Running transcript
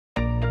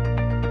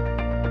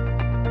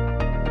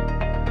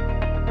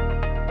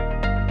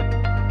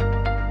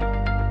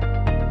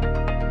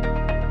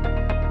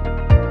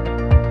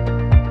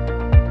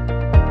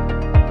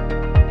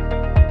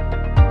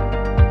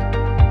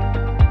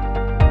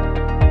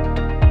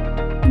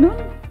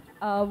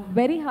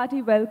Very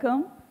hearty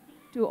welcome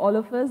to all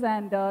of us,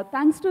 and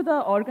thanks to the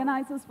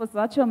organizers for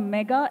such a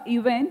mega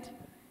event.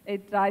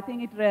 I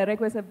think it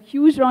requires a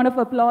huge round of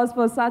applause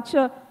for such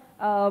a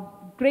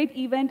great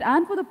event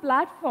and for the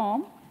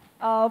platform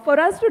for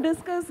us to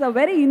discuss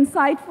very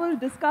insightful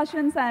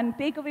discussions and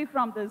take away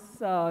from this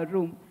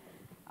room.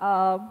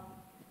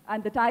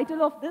 And the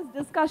title of this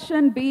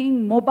discussion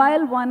being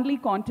Mobile-Only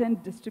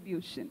Content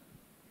Distribution.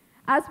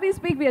 As we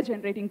speak, we are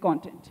generating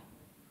content.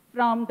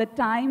 From the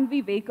time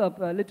we wake up,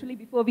 literally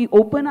before we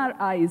open our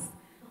eyes,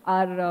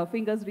 our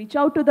fingers reach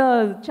out to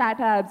the chat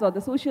apps or the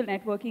social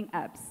networking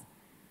apps.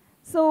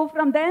 So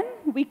from then,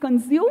 we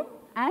consume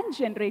and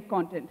generate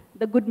content.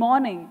 The good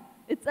morning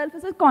itself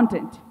is a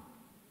content.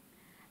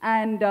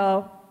 And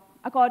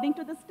according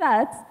to the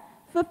stats,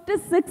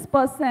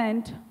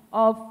 56%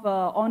 of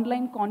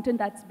online content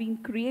that's being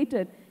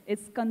created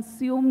is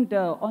consumed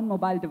on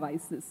mobile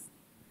devices.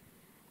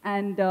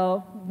 And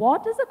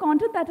what is the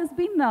content that has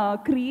been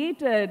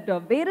created?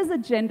 Where is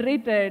it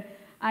generated?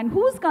 And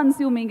who's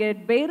consuming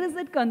it? Where is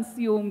it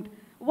consumed?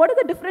 What are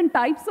the different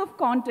types of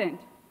content?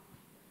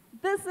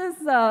 This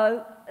is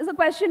a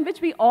question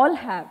which we all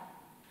have.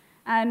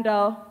 And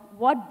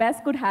what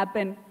best could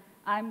happen?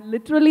 I'm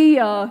literally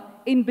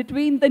in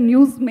between the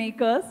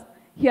newsmakers.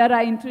 Here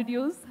I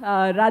introduce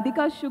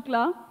Radhika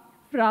Shukla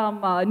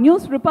from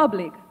News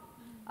Republic.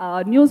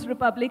 News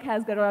Republic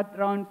has got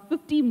around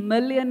 50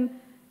 million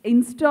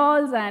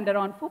installs and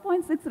around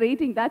 4.6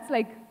 rating. That's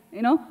like,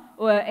 you know,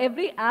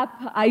 every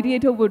app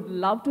ideator would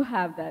love to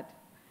have that.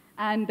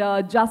 And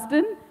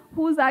Justin,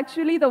 who's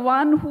actually the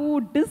one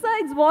who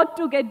decides what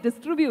to get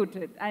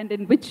distributed and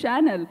in which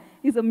channel.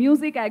 He's a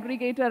music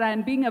aggregator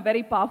and being a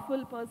very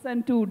powerful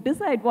person to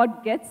decide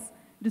what gets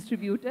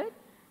distributed.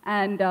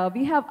 And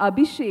we have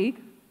Abhishek.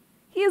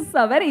 He is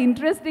a very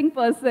interesting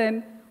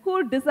person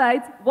who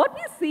decides what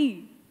we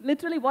see,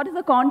 literally what is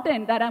the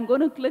content that I'm going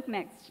to click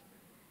next.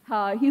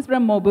 He's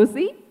from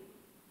Mobusi.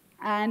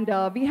 And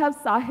we have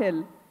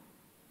Sahil.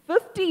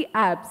 50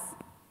 apps.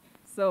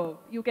 So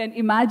you can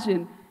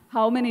imagine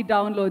how many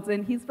downloads.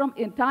 And he's from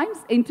Times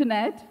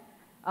Internet,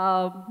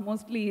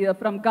 mostly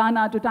from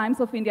Ghana to Times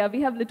of India. We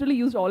have literally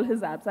used all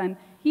his apps, and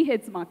he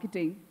heads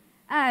marketing.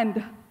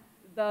 And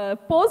the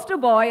poster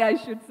boy, I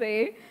should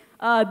say,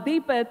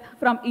 Deepit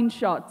from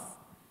InShots.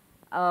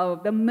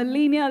 The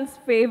millennials'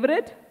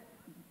 favorite.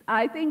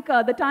 I think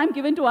the time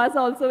given to us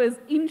also is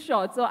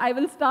InShots. So I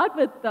will start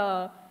with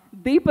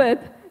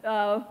Deepit.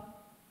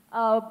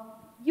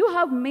 You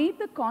have made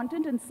the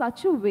content in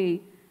such a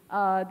way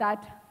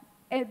that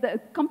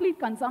the complete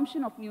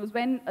consumption of news,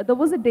 when there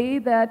was a day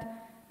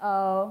that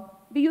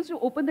we used to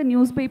open the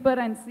newspaper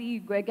and see,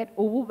 get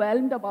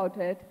overwhelmed about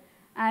it,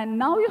 and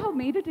now you have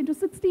made it into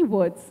 60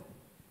 words.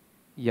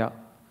 Yeah.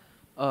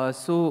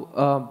 Thanks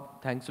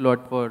a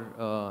lot for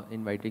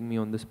inviting me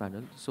on this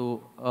panel.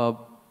 So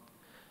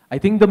I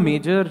think the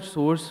major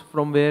source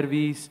from where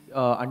we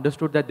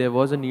understood that there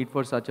was a need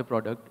for such a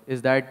product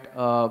is that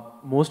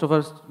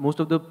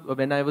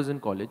when I was in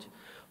college,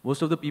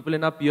 most of the people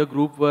in our peer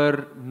group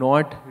were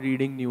not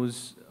reading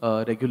news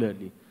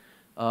regularly,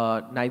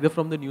 neither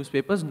from the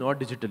newspapers nor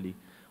digitally.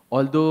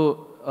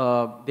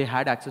 Although they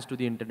had access to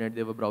the internet,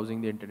 they were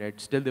browsing the internet,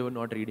 still they were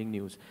not reading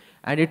news.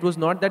 And it was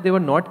not that they were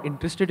not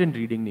interested in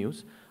reading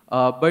news,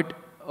 but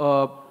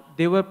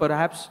they were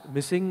perhaps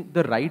missing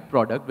the right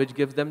product which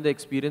gives them the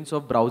experience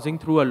of browsing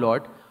through a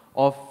lot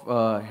of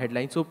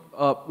headlines. So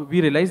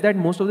we realized that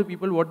most of the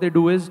people, what they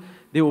do is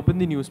they open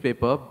the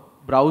newspaper,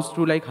 browse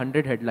through like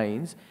 100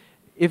 headlines.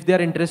 If they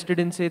are interested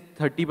in, say,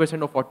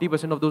 30% or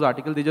 40% of those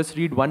articles, they just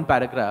read one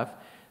paragraph,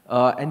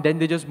 and then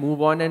they just move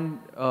on, and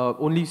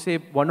only, say,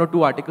 1 or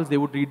 2 articles, they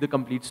would read the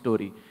complete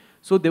story.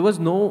 So there was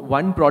no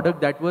one product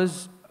that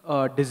was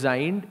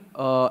designed,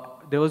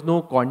 there was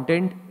no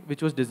content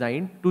which was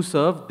designed to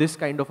serve this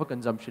kind of a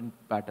consumption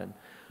pattern.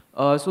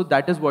 So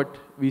that is what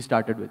we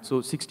started with.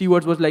 So 60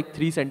 words was like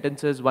 3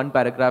 sentences, 1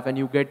 paragraph, and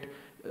you get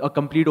a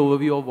complete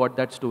overview of what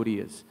that story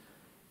is.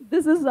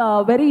 This is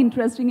very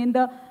interesting.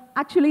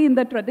 Actually, in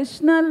the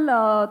traditional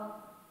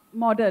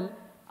model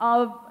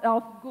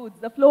of goods,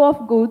 the flow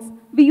of goods,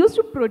 we used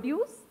to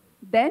produce,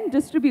 then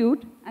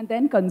distribute, and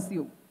then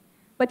consume.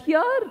 But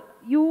here,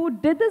 you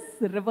did this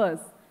reverse.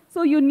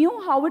 So you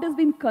knew how it has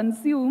been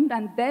consumed,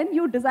 and then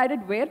you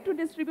decided where to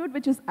distribute,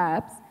 which is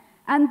apps,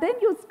 and then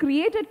you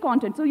created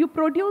content. So you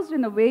produced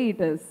in a way it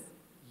is.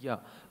 Yeah.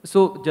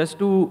 So just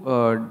to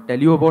tell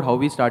you about how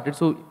we started,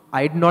 so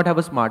I did not have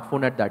a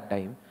smartphone at that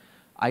time.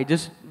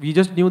 We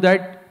just knew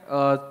that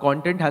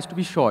content has to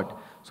be short.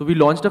 So we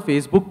launched a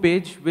Facebook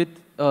page with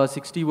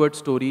 60-word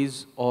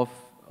stories of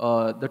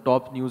the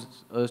top news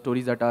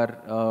stories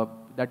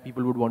that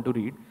people would want to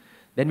read.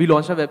 Then we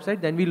launched our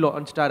website, then we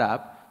launched our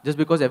app, just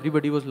because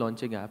everybody was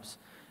launching apps.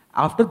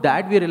 After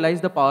that, we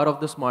realized the power of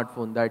the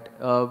smartphone, that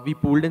we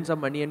pooled in some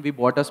money and we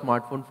bought a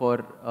smartphone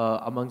for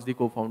amongst the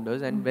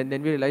co-founders. And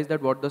then we realized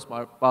that what the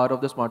power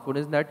of the smartphone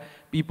is, that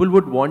people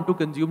would want to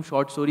consume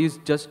short stories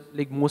just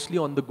like mostly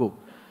on the go.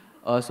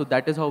 So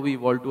that is how we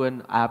evolved to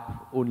an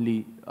app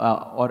only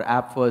or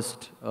app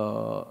first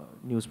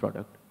news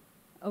product.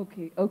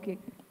 Okay, okay.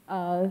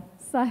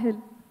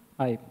 Sahil.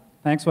 Hi,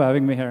 thanks for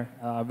having me here.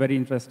 Very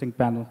interesting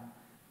panel.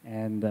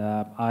 And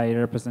I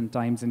represent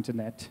Times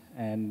Internet,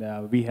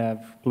 and we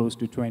have close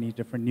to 20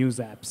 different news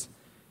apps.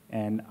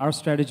 And our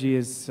strategy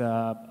is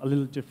a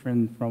little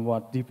different from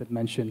what Deepit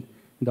mentioned,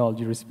 with all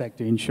due respect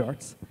to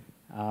InShorts.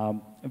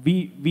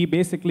 We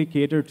basically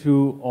cater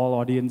to all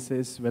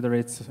audiences, whether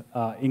it's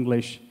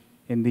English,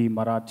 Hindi,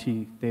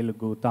 Marathi,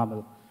 Telugu,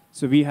 Tamil.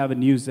 So we have a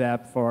news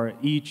app for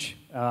each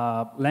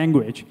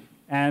language.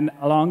 And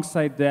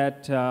alongside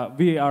that,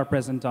 we are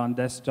present on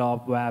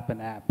desktop, web,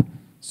 and app.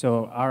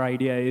 So our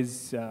idea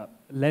is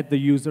let the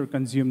user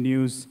consume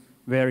news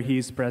where he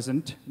is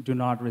present. Do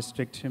not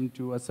restrict him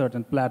to a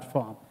certain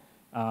platform.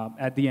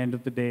 At the end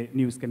of the day,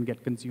 news can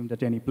get consumed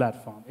at any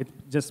platform. It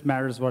just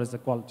matters what is the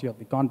quality of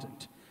the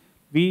content.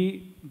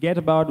 We get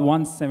about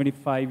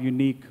 175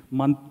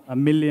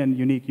 million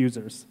unique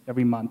users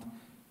every month,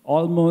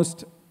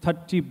 almost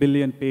 30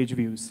 billion page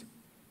views.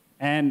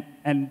 And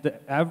the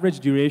average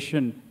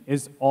duration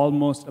is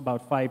almost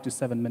about 5 to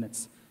 7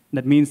 minutes.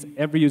 That means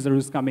every user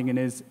who's coming in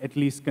is at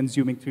least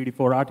consuming 3 to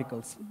 4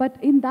 articles. But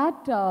in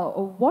that,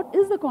 what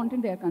is the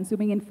content they are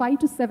consuming? In 5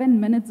 to 7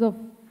 minutes of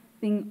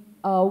thing,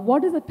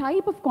 what is the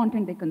type of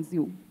content they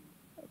consume?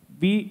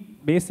 We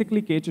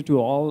basically cater to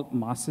all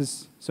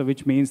masses, so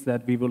which means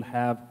that we will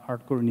have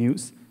hardcore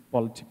news,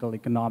 political,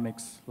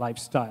 economics,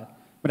 lifestyle.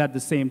 But at the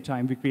same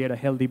time, we create a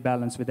healthy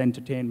balance with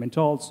entertainment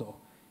also.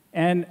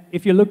 And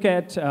if you look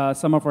at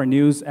some of our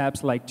news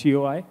apps like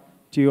TOI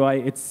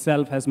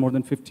itself has more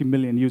than 50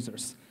 million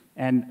users.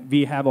 And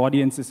we have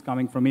audiences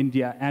coming from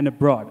India and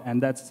abroad,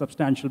 and that's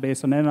substantial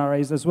based on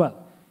NRIs as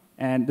well.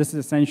 And this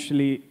is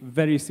essentially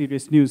very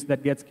serious news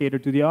that gets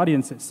catered to the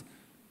audiences.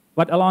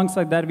 But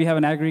alongside that, we have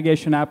an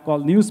aggregation app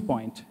called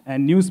NewsPoint.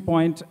 And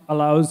NewsPoint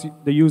allows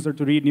the user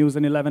to read news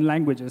in 11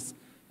 languages.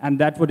 And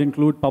that would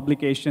include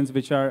publications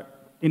which are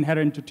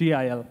inherent to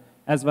TIL,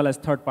 as well as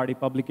third-party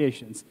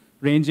publications,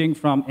 ranging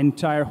from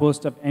entire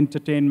host of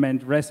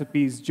entertainment,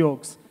 recipes,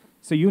 jokes.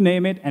 So you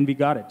name it, and we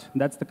got it.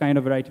 That's the kind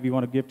of variety we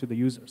want to give to the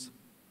users.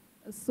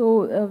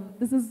 So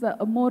this is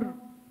a more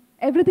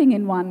everything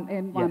in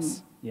one.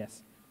 Yes,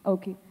 yes.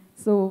 Okay.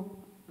 So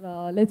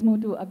let's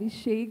move to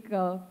Abhishek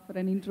for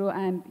an intro,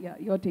 and yeah,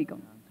 your take on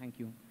it. Thank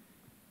you.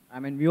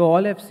 I mean, we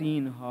all have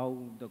seen how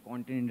the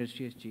content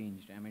industry has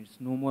changed. I mean, it's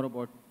no more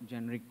about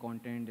generic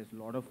content. There's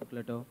a lot of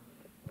clutter.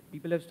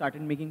 People have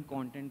started making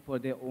content for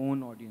their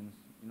own audience,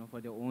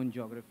 for their own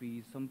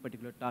geography, some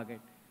particular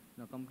target.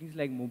 Companies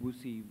like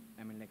Mobusi,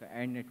 I mean, like an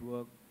ad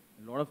network,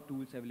 a lot of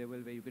tools available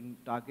where you can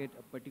target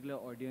a particular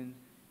audience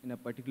in a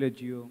particular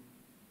geo.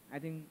 I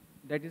think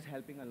that is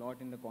helping a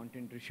lot in the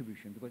content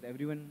distribution because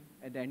everyone,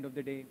 at the end of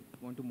the day,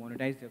 want to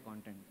monetize their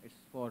content. It's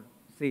for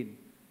sale.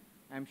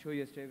 I'm sure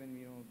yesterday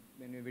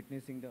when we were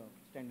witnessing the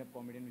stand-up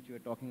comedian which you were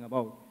talking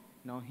about,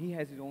 now he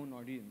has his own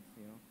audience,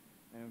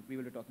 and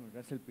people are talking about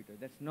Russell Peter.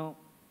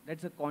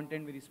 That's a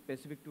content very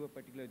specific to a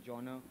particular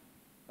genre,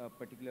 a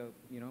particular,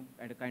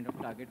 and a kind of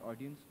target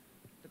audience.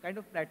 The kind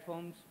of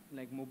platforms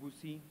like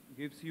Mobusi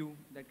gives you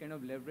that kind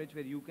of leverage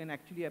where you can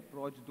actually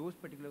approach those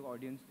particular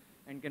audience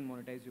and can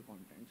monetize your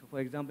content. So for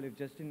example, if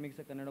Justin makes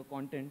a Kannada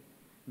content,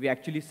 we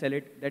actually sell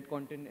that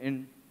content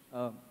in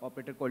an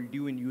operator called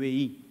Dew in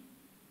UAE.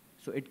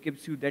 So it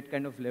gives you that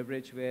kind of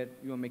leverage where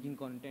you are making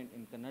content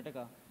in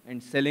Karnataka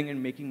and selling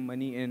and making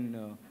money in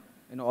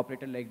an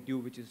operator like Dew,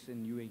 which is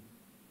in UAE.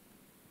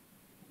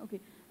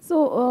 Okay.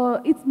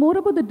 So it's more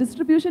about the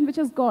distribution which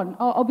has gone.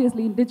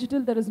 Obviously, in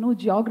digital, there is no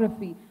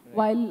geography.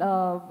 Right.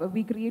 While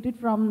we created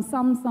from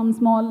some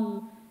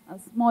small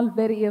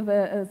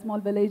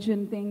village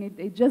and thing,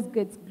 it just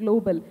gets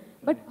global. Right.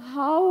 But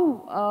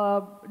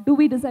how do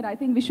we decide? I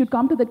think we should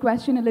come to the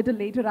question a little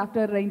later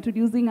after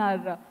introducing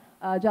our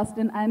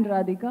Justin and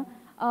Radhika.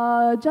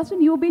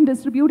 Justin, you've been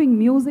distributing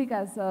music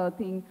as a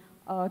thing.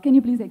 Can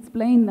you please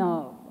explain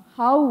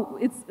how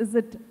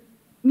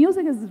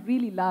music is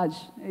really large.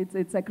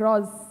 It's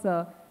across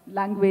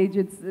language.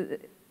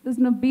 There's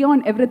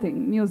beyond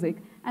everything, music.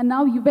 And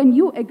now when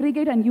you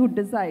aggregate and you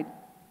decide,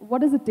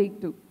 what does it take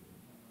to?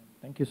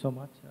 Thank you so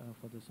much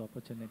for this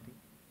opportunity.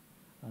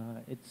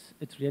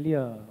 It's really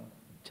a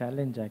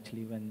challenge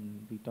actually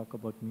when we talk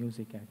about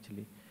music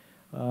actually.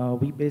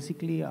 We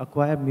basically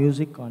acquire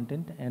music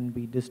content and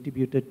we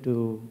distribute it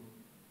to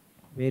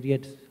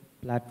various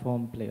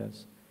platform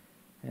players.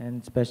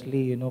 And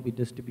especially, we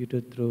distribute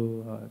it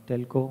through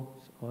telcos,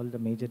 all the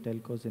major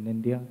telcos in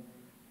India,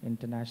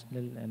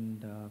 international,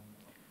 and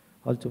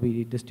also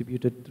we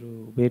distribute it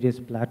through various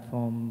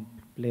platform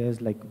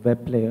players like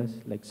web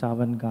players, like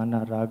Savan,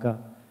 Ghana, Raga,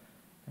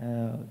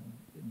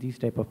 these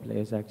type of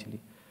players actually.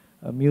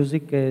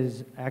 Music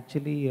is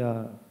actually,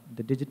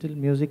 the digital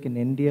music in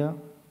India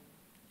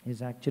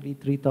is actually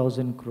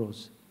 3,000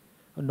 crores.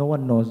 No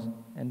one knows,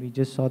 and we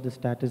just saw the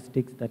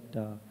statistics that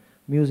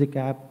music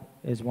app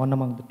is one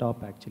among the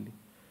top actually.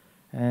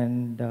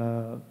 And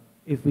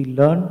if we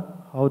learn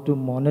how to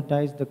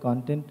monetize the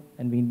content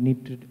and we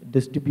need to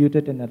distribute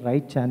it in the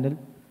right channel,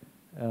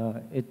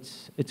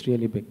 it's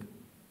really big.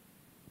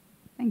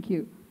 Thank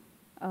you.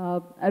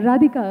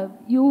 Radhika,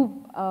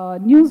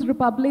 News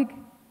Republic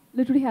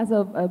literally has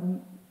a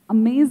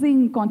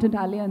amazing content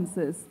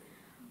alliances.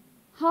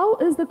 How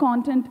is the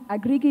content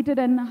aggregated,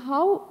 and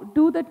how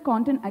do that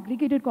content,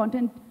 aggregated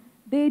content,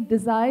 they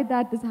decide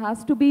that this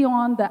has to be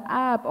on the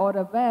app or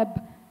a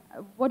web?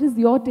 What is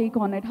your take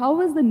on it?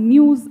 How is the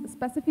news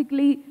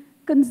specifically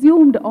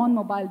consumed on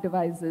mobile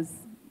devices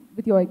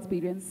with your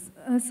experience?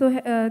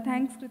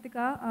 Thanks,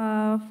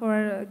 Krithika,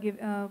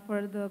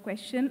 for the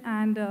question.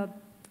 And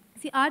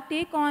see, our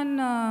take on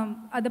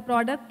the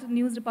product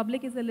News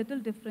Republic is a little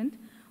different.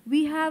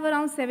 We have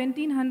around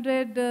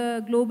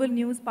 1,700 global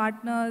news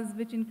partners,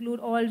 which include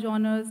all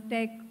genres: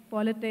 tech,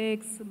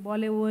 politics,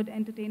 Bollywood,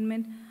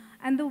 entertainment.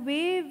 And the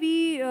way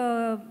we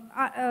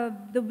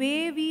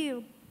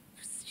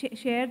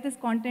share this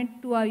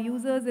content to our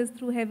users is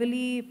through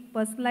heavily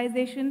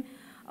personalization.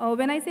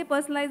 When I say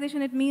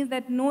personalization, it means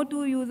that no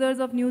two users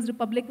of News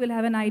Republic will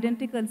have an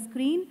identical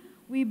screen.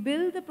 We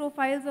build the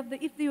profiles of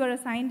if you are a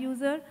signed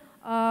user,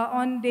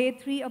 on day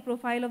 3, a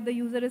profile of the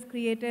user is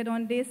created,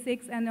 on day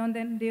 6, and on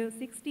then day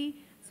 60.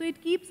 So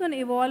it keeps on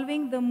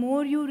evolving. The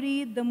more you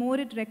read, the more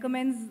it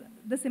recommends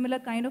the similar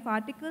kind of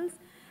articles.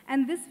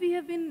 And this we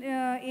have been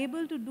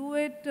able to do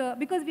it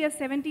because we have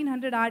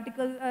 1,700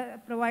 article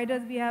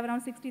providers. We have around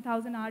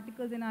 60,000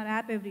 articles in our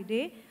app every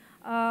day.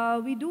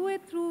 We do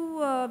it through,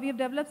 we have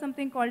developed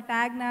something called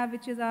TagNav,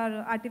 which is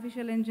our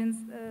artificial engine's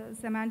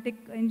semantic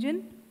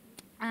engine.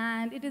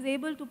 And it is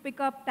able to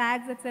pick up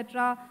tags,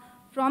 etc.,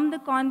 from the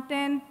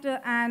content,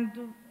 and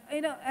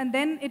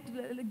then it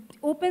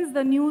opens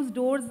the news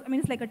doors. I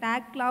mean, it's like a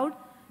tag cloud.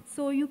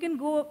 So you can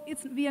go,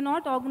 we are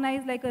not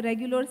organized like a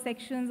regular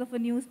sections of a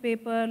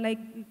newspaper, like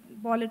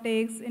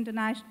politics,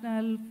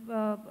 international,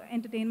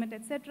 entertainment,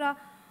 etc.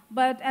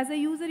 But as a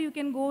user, you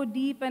can go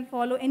deep and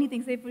follow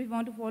anything. Say, if you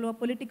want to follow a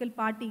political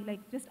party, like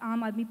just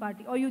Aam Aadmi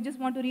Party, or you just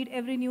want to read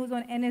every news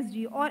on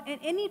NSG, or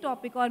any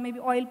topic, or maybe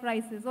oil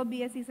prices, or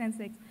BSE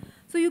Sensex.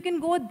 So you can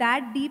go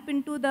that deep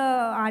into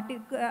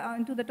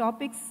the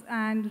topics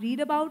and read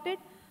about it.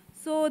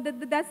 So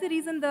that's the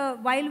reason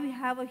while we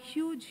have a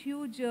huge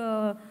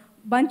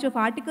bunch of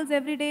articles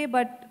every day,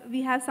 but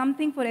we have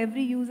something for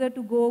every user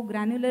to go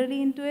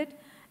granularly into it.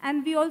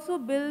 And we also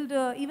build,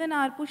 even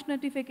our push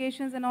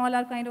notifications and all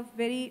are kind of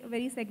very,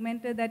 very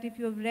segmented, that if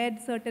you have read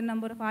certain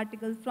number of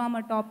articles from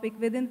a topic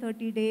within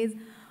 30 days,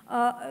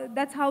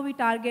 that's how we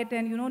target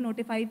and,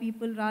 notify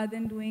people rather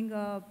than doing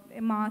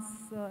a mass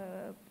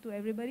to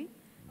everybody.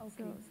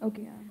 Okay.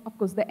 Okay. Yeah. Of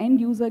course, the end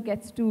user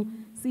gets to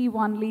see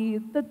only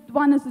the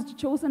one is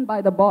chosen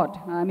by the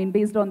bot. I mean,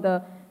 based on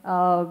the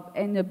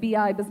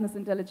BI, business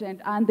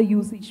intelligence, and the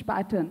usage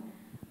pattern.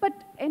 But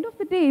end of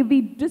the day,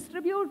 we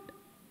distribute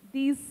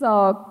these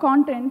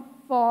content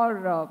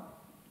for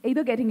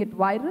either getting it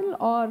viral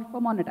or for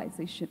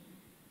monetization.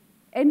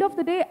 End of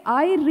the day,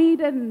 I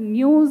read a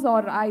news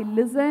or I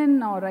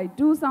listen or I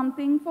do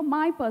something for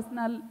my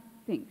personal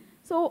thing.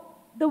 So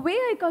the way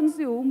I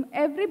consume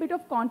every bit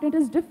of content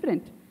is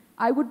different.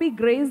 I would be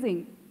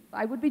grazing.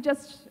 I would be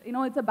just,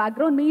 it's a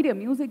background medium.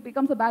 Music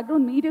becomes a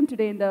background medium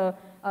today. In the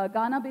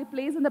Ghana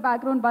plays in the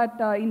background, but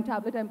in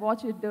tablet I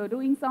watch it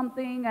doing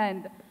something.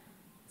 And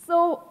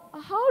so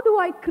how do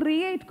I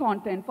create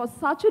content for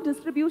such a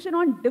distribution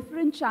on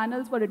different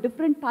channels for a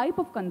different type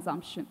of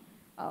consumption?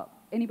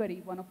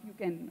 Anybody, one of you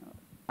can...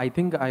 I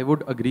think I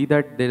would agree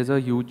that there is a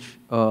huge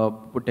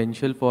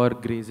potential for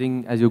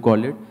grazing, as you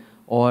call it,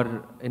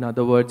 or in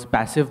other words,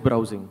 passive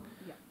browsing.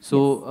 Yeah.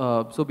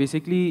 So, yes. so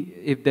basically,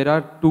 if there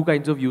are two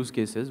kinds of use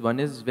cases, one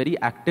is very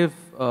active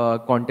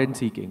content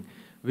seeking,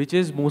 which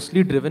is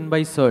mostly driven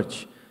by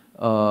search,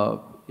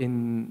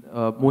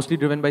 mostly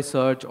driven by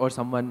search or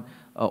someone,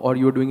 or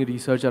you're doing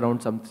research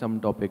around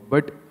some topic.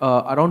 But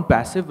around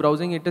passive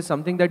browsing, it is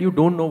something that you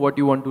don't know what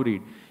you want to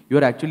read.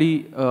 You're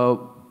actually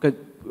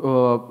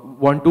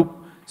want to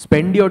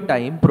spend your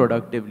time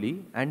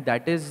productively, and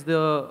that is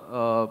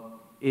the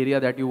area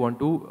that you want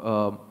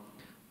to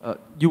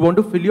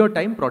fill your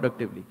time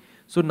productively.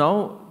 So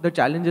now the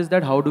challenge is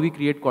that how do we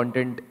create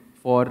content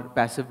for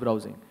passive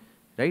browsing,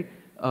 right?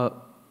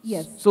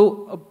 Yes.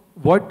 So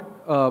what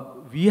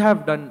we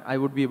have done, I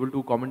would be able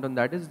to comment on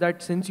that, is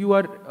that since you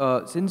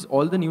are, since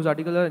all the news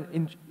articles are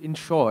in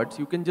shorts,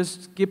 you can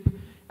just skip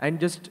and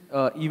just,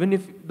 even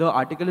if the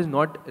article is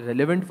not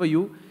relevant for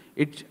you,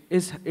 it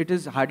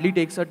hardly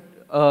takes a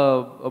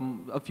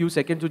few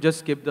seconds to just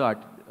skip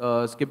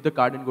the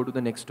card and go to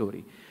the next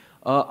story.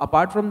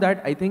 Apart from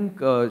that, I think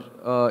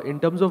in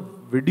terms of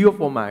video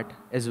format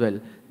as well,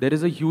 there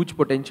is a huge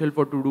potential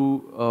for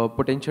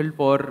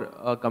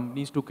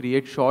companies to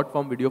create short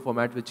form video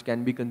format which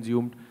can be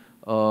consumed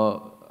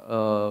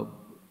on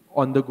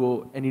the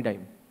go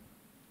anytime.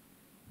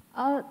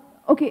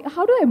 Okay,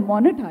 how do I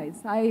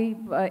monetize?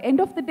 End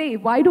of the day,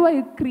 why do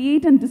I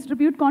create and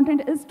distribute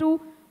content is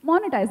to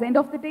monetize. End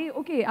of the day,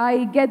 okay,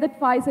 I get that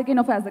 5 seconds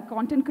of, as a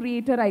content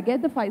creator, I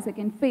get the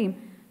 5-second fame,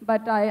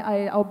 but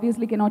I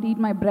obviously cannot eat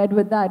my bread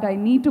with that. I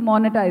need to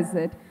monetize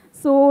it.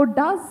 So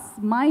does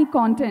my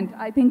content,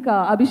 I think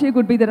Abhishek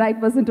would be the right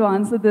person to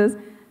answer this.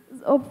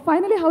 So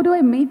finally, how do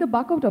I make the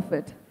buck out of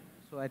it?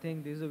 So I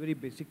think this is a very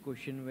basic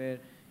question where...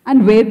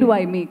 And where do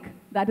I make?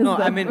 That is no,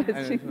 the I mean,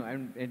 question. no, I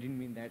didn't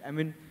mean that. I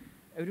mean,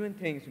 everyone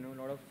thinks, a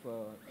lot of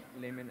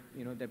laymen,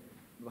 that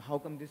how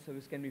come this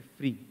service can be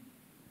free?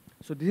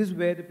 So this is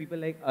where the people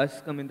like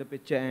us come in the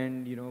picture,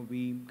 and,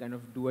 we kind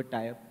of do a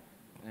tie-up,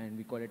 and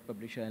we call it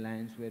Publisher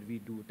Alliance, where we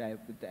do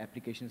tie-up with the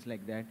applications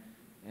like that,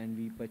 and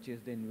we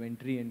purchase the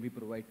inventory and we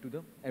provide to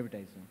the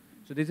advertiser.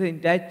 So there's an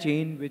entire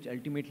chain which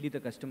ultimately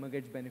the customer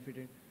gets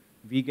benefited.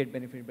 We get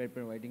benefited by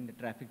providing the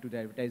traffic to the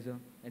advertiser.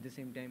 At the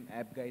same time,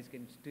 app guys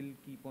can still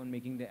keep on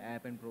making the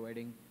app and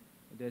providing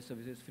their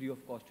services free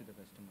of cost to the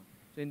customer.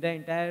 So in the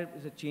entire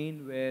is a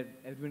chain where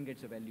everyone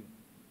gets a value.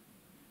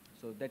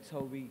 So that's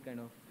how we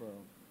kind of...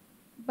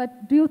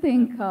 But do you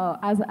think,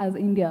 as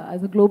India,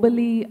 as a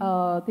globally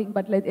thing,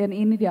 but like in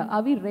India,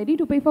 are we ready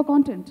to pay for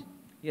content?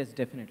 Yes,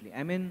 definitely.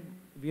 I mean,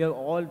 we are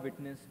all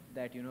witnessed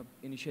that,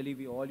 initially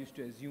we all used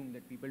to assume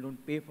that people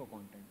don't pay for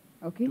content.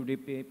 Okay.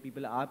 Today,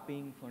 people are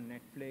paying for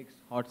Netflix,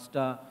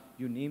 Hotstar,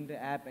 you name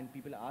the app, and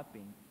people are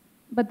paying.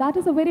 But that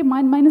is a very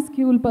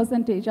minuscule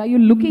percentage. Are you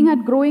looking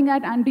at growing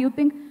at, and do you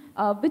think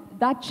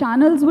that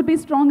channels would be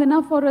strong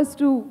enough for us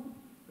to...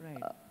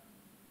 Right.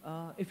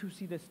 If you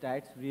see the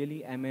stats,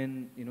 really, I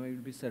mean, you'll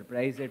be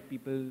surprised that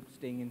people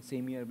staying in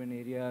semi-urban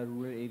area,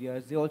 rural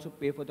areas, they also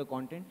pay for the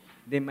content.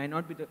 They might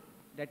not be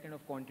that kind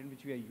of content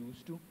which we are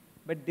used to,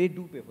 but they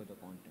do pay for the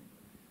content.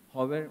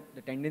 However,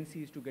 the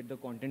tendency is to get the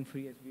content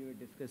free, as we were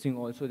discussing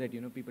also, that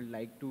people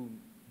like to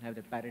have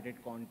the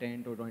pirated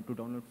content or to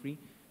download free.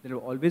 There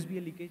will always be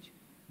a leakage,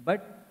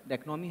 but the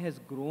economy has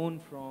grown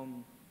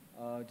from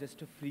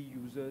just a free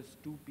users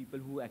to people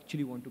who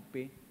actually want to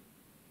pay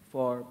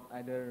for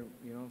either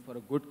for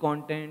a good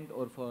content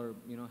or for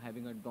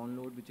having a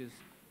download, which is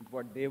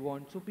what they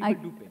want. So people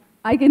do pay.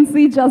 I can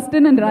see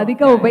Justin and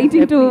Radhika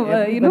waiting to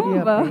Everybody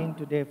are paying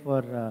today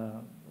for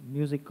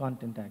music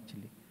content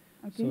actually.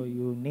 Okay. So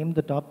you name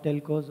the top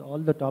telcos, all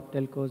the top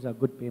telcos are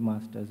good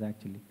paymasters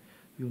actually.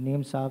 You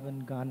name Savan,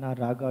 Ghana,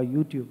 Raga,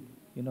 YouTube.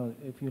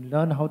 If you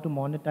learn how to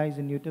monetize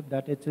in YouTube,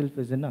 that itself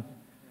is enough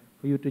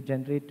for you to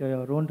generate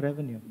your own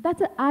revenue.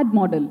 That's an ad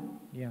model.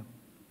 Yeah.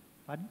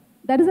 Pardon?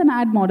 That is an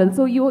ad model.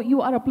 So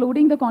you are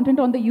uploading the content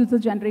on the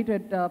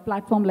user-generated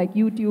platform like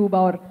YouTube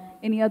or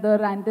any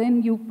other, and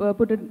then you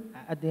put it...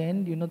 At the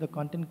end, the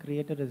content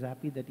creator is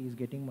happy that he's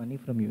getting money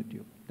from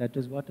YouTube. That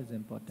is what is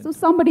important. So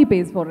somebody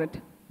pays for it?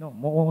 No,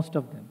 most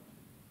of them.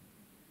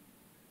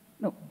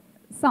 No.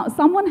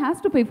 Someone has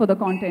to pay for the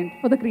content,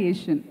 for the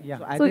creation. Yeah.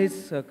 So either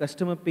it's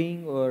customer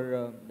paying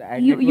or the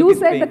ad you network is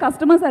said paying. the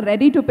customers are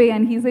ready to pay,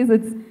 and he says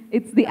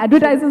it's the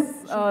advertisers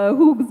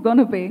who's going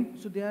to pay.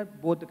 So they are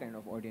both the kind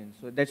of audience.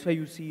 So that's why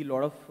you see a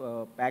lot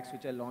of packs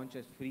which are launched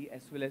as free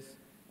as well as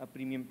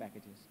premium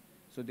packages.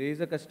 So there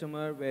is a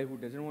customer who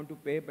doesn't want to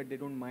pay, but they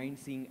don't mind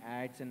seeing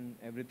ads and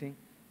everything.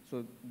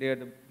 So there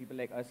the people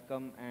like us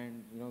come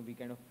and we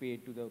kind of pay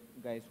to the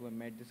guys who have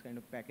made this kind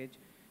of package.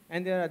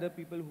 And there are other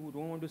people who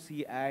don't want to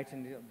see ads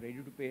and they're ready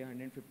to pay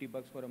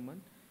 $150 for a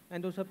month.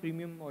 And those are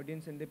premium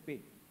audience and they pay.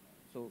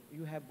 So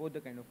you have both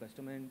the kind of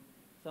customer, and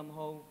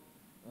somehow...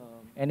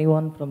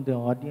 anyone from the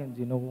audience,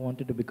 who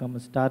wanted to become a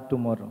star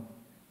tomorrow,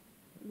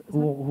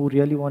 who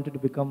really wanted to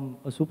become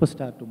a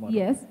superstar tomorrow.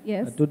 Yes,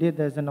 yes. Today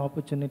there's an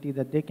opportunity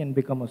that they can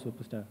become a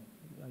superstar.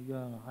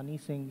 Honey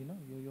Singh,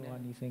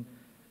 Honey Singh,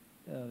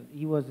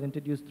 he was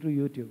introduced through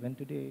YouTube, and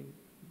today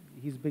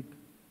he's big.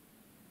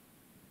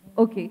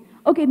 Okay.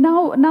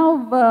 Now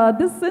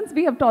since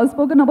we have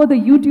spoken about the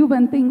YouTube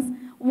and things,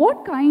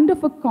 what kind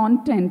of a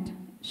content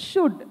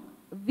should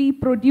we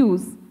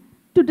produce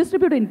to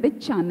distribute in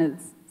which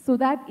channels so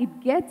that it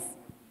gets,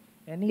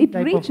 it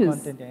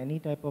reaches? Any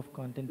type of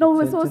content.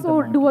 No,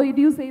 so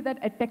do you say that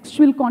a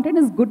textual content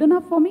is good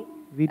enough for me?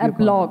 Video a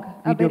blog,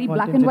 a very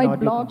black and white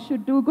blog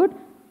should do good?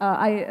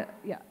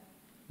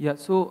 Yeah,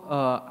 so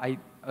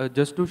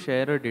just to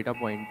share a data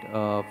point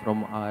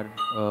from our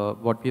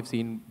what we have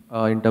seen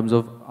in terms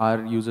of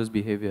our users'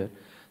 behavior,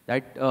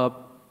 that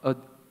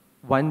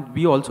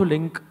we also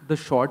link the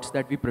shorts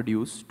that we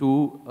produce to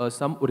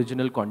some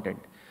original content.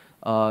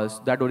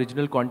 So that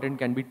original content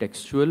can be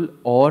textual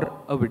or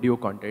a video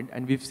content,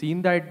 and we've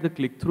seen that the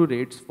click-through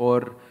rates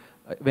for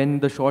when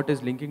the short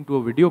is linking to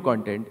a video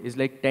content is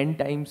like 10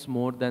 times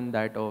more than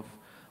that of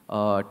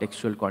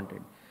textual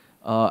content.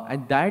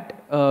 And that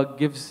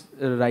gives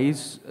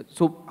rise,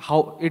 so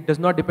how it does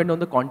not depend on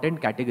the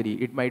content category.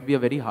 It might be a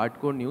very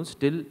hardcore news.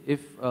 Still,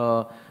 if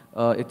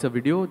it's a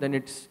video, then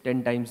it's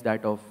 10 times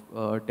that of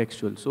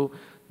textual. So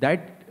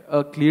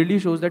that clearly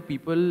shows that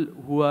people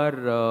who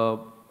are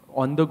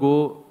on the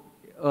go,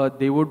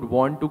 they would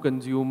want to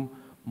consume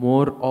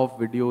more of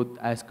video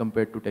as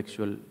compared to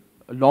textual,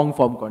 long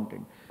form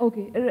content.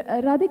 Okay,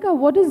 Radhika,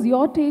 what is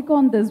your take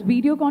on this?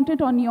 Video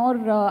content on your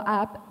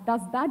app,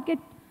 does that get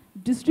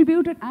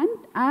distributed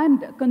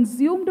and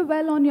consumed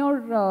well on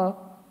your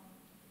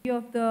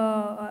of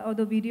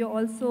the video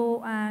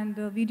also, and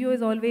video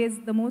is always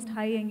the most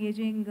high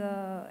engaging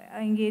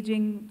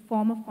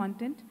form of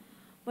content.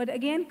 But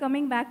again,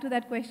 coming back to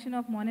that question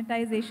of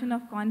monetization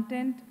of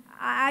content,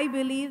 I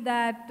believe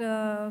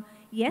that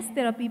yes,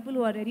 there are people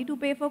who are ready to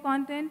pay for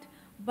content,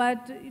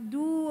 But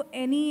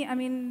I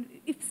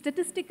mean, if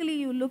statistically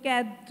you look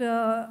at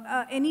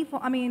any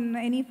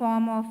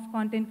form of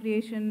content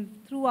creation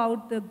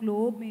throughout the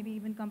globe, maybe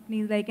even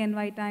companies like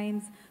NY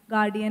Times,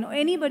 Guardian, or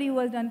anybody who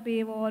has done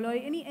paywall or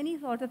any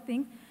sort of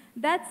things,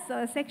 that's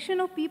a section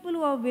of people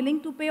who are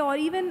willing to pay, or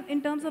even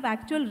in terms of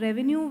actual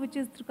revenue, which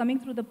is coming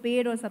through the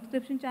paid or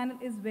subscription channel,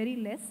 is very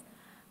less.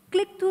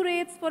 Click-through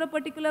rates for a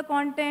particular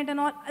content and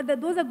all,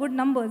 those are good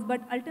numbers,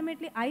 but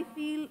ultimately I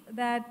feel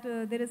that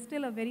there is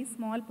still a very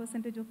small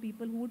percentage of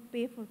people who would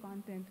pay for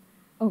content.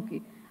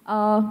 Okay.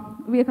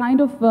 We are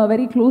kind of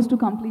very close to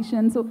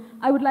completion, so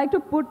I would like to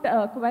put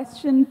a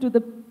question to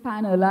the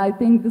panel. I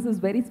think this is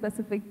very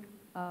specific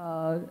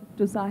to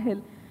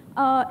Sahil.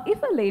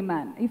 If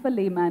a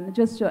layman,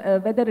 just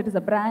whether it is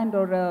a brand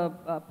or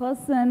a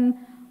person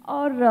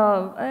or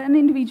an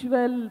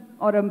individual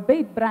or a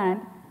big brand,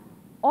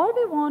 all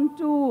we want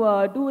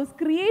to do is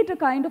create a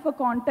kind of a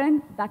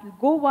content that will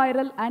go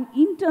viral and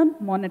in turn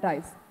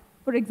monetize.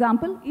 For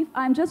example, if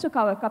I'm just a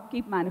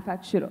cupcake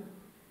manufacturer,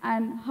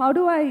 and how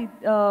do I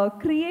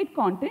create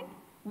content,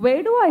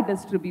 where do I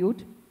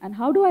distribute, and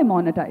how do I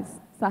monetize?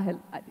 Sahil,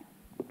 I think.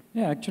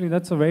 Yeah, actually,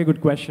 that's a very good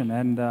question,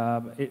 and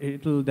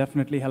it will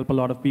definitely help a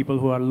lot of people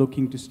who are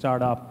looking to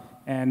start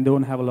up and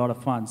don't have a lot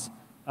of funds.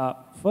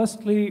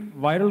 Firstly,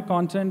 viral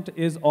content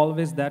is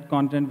always that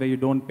content where you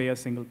don't pay a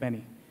single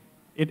penny.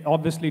 It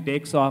obviously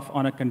takes off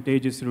on a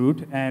contagious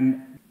route,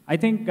 and I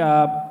think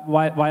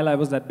while I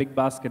was at Big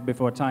Basket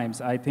before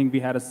Times, I think we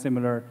had a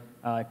similar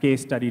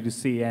case study to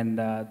see, and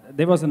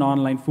there was an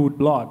online food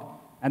blog,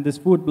 and this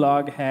food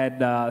blog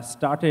had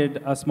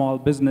started a small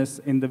business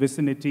in the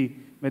vicinity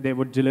where they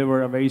would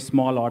deliver a very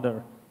small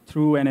order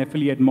through an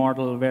affiliate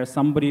model where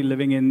somebody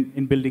living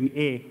in building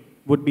A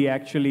would be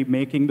actually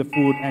making the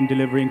food and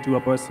delivering to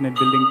a person in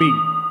building B.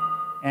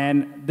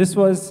 And this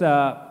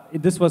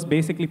was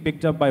basically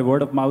picked up by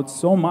word of mouth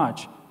so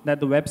much that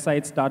the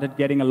website started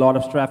getting a lot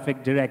of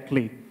traffic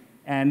directly.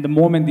 And the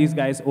moment these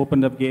guys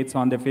opened up gates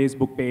on their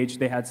Facebook page,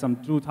 they had some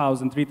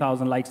 2,000,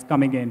 3,000 likes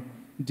coming in.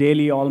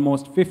 Daily,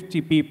 almost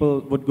 50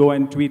 people would go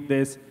and tweet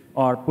this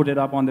or put it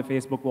up on the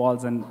Facebook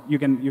walls, and you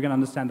can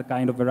understand the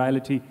kind of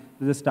virality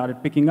that this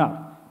started picking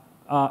up.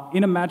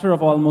 In a matter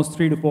of almost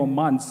 3 to 4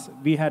 months,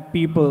 we had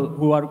people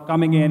who are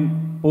coming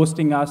in,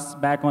 posting us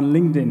back on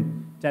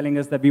LinkedIn, telling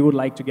us that we would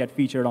like to get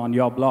featured on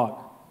your blog.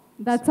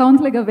 That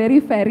sounds like a very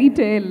fairy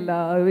tale.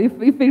 If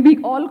we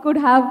all could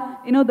have,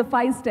 the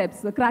 5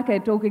 steps, crack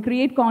it, okay,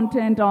 create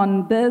content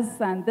on this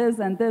and this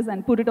and this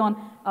and put it on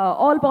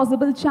all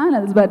possible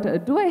channels.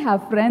 But do I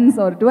have friends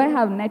or do I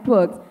have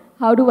networks?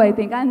 How do I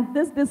think? And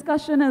this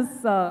discussion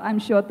is, I'm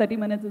sure 30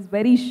 minutes is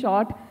very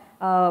short.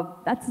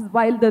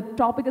 While the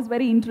topic is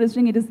very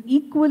interesting, it is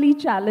equally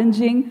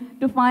challenging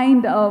to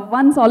find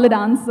one solid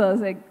answer.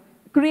 Like,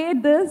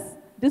 create this,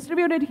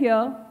 distribute it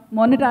here,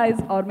 monetize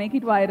or make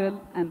it viral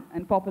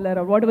and popular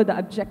or whatever the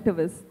objective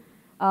is.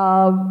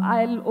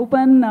 I'll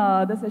open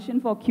the session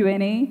for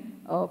Q&A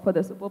for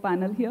the super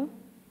panel here.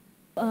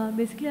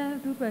 Basically, I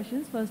have 2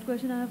 questions. First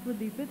question I have for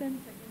Deepit and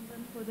second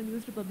one for the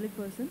News Republic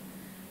person.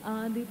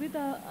 Deepit,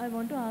 I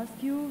want to ask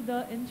you,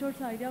 the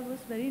in-shorts idea was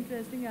very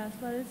interesting as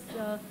far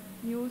as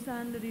news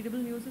and readable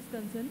news is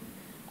concerned.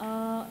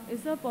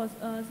 Is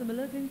a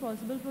similar thing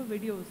possible for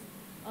videos?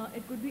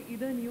 It could be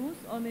either news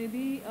or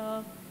maybe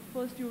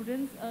for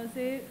students,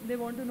 say they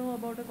want to know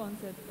about a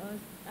concept.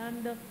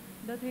 And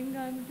the thing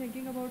I'm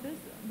thinking about is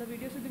the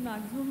video should be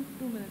maximum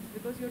 2 minutes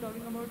because you're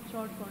talking about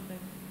short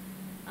content.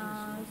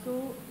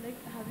 So,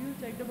 have you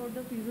checked about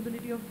the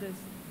feasibility of this?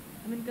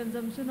 I mean,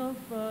 consumption of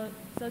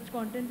such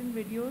content in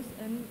videos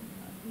in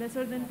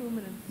lesser than 2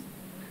 minutes.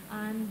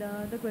 And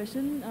the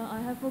question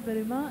I have for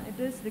Garima, it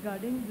is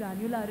regarding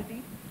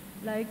granularity.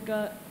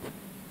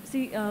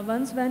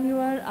 Once when you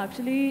are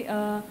actually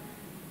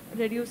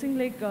reducing,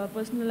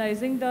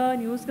 personalizing the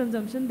news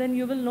consumption, then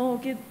you will know,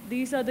 okay,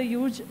 these are the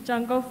huge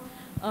chunk of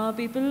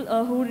people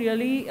who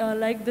really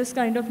like this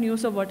kind of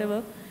news or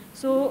whatever.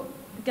 So,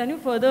 can you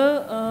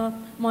further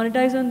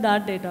monetize on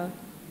that data?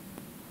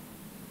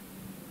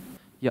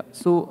 Yeah,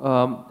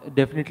 so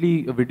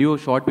definitely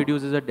short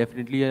videos is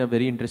definitely a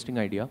very interesting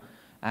idea.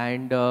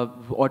 And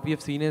what we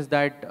have seen is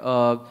that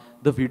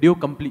the video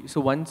so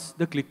once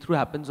the click-through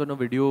happens on a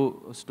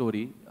video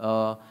story,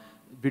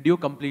 video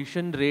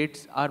completion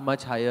rates are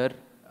much higher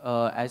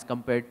as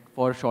compared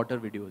for shorter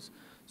videos.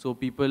 So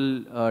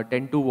people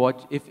tend to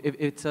watch, if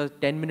it's a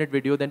 10-minute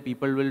video, then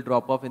people will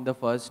drop off in the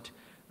first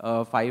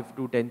 5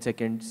 to 10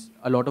 seconds.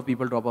 A lot of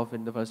people drop off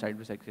in the first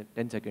 5 to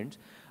 10 seconds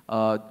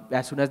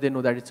as soon as they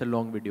know that it's a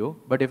long video.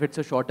 But if it's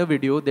a shorter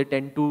video, they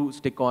tend to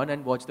stick on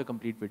and watch the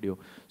complete video.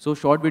 So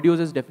short videos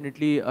is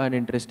definitely an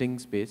interesting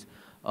space.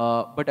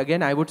 But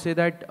again, I would say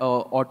that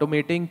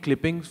automating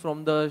clippings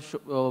from the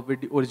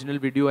original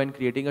video and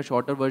creating a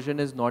shorter version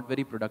is not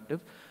very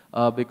productive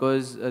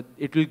because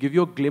it will give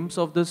you a glimpse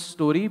of the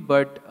story,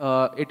 but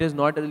it is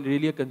not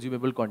really a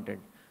consumable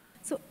content.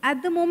 So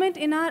at the moment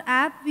in our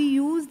app, we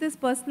use this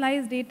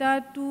personalized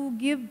data to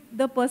give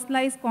the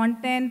personalized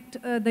content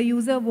the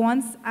user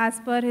wants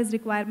as per his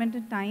requirement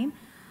and time.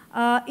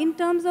 In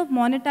terms of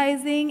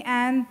monetizing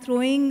and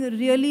throwing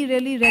really,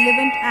 really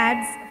relevant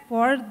ads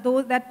for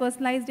that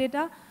personalized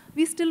data,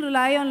 we still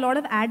rely on a lot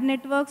of ad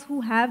networks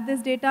who have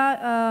this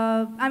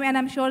data. I mean,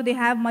 I'm sure they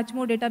have much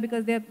more data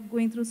because they're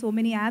going through so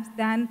many apps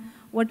than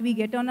what we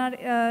get on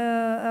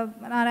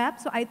our app.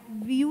 So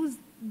we use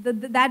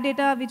that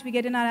data which we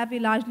get in our app, we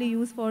largely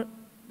use for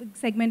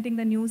segmenting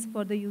the news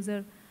for the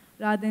user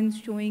rather than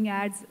showing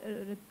ads,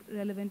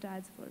 relevant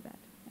ads for that.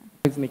 Yeah.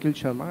 It's Nikhil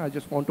Sharma. I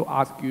just want to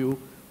ask you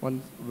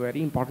one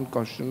very important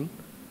question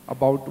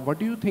about what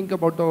do you think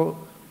about the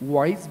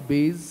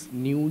voice-based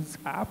news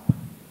app?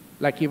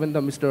 Like even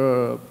the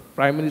Mr.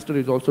 Prime Minister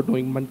is also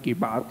doing Man Ki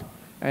Baat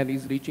and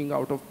he's reaching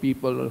out of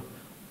people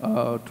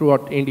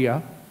throughout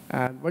India.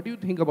 And what do you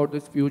think about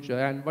this future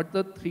and what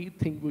the 3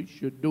 things we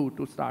should do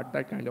to start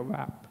that kind of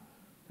app?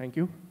 Thank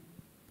you.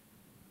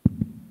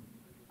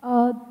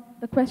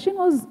 The question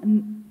was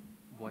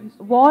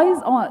voice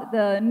on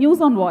the news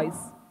on voice.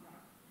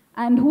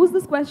 And who's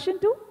this question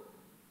to?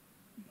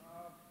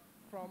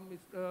 From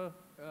Mr.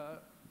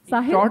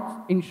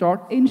 Sahil? In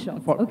short.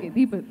 Okay,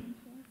 Deepit.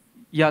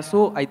 Yeah,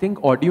 so I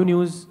think audio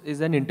news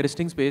is an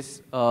interesting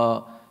space.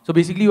 So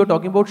basically you're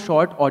talking about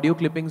short audio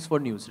clippings for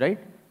news, right?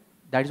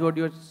 That is what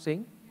you're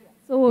saying?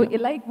 So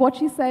like what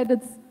she said,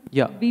 it's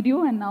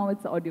video and now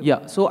it's audio.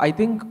 Yeah, so I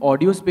think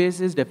audio space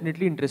is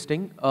definitely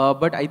interesting,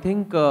 but I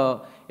think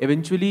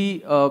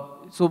eventually,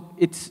 so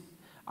it's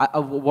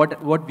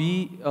what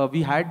we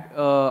had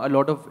a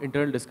lot of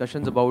internal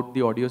discussions about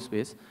the audio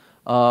space,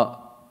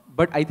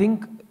 but I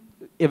think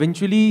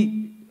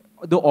eventually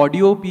the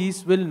audio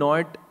piece will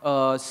not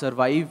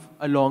survive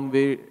a long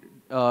way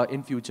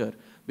in future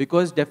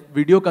because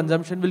video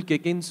consumption will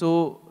kick in,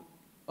 so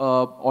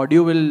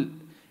audio will.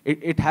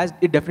 It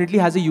definitely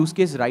has a use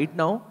case right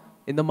now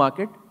in the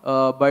market,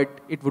 but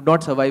it would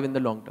not survive in the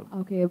long term.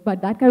 Okay,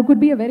 but that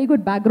could be a very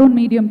good background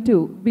medium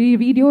too.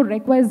 Video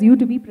requires you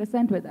to be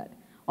present with that.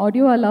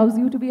 Audio allows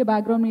you to be a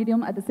background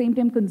medium, at the same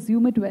time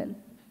consume it well.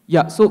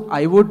 Yeah, so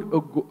I would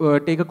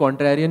take a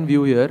contrarian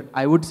view here.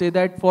 I would say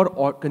that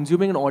for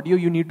consuming an audio,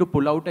 you need to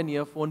pull out an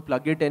earphone,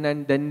 plug it in,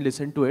 and then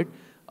listen to it.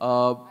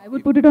 I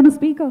would put it on a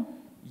speaker.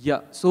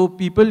 Yeah, so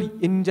people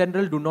in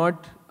general do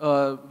not,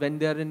 when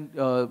they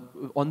are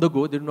on the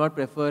go, they do not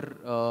prefer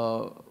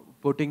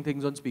putting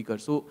things on speaker.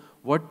 So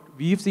what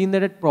we've seen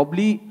that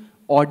probably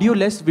audio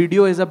less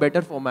video is a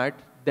better format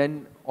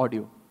than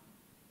audio.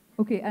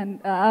 Okay,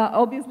 and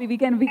obviously we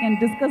can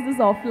discuss this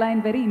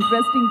offline, very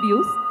interesting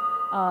views.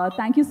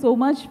 Thank you so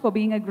much for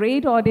being a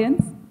great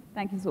audience.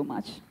 Thank you so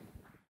much.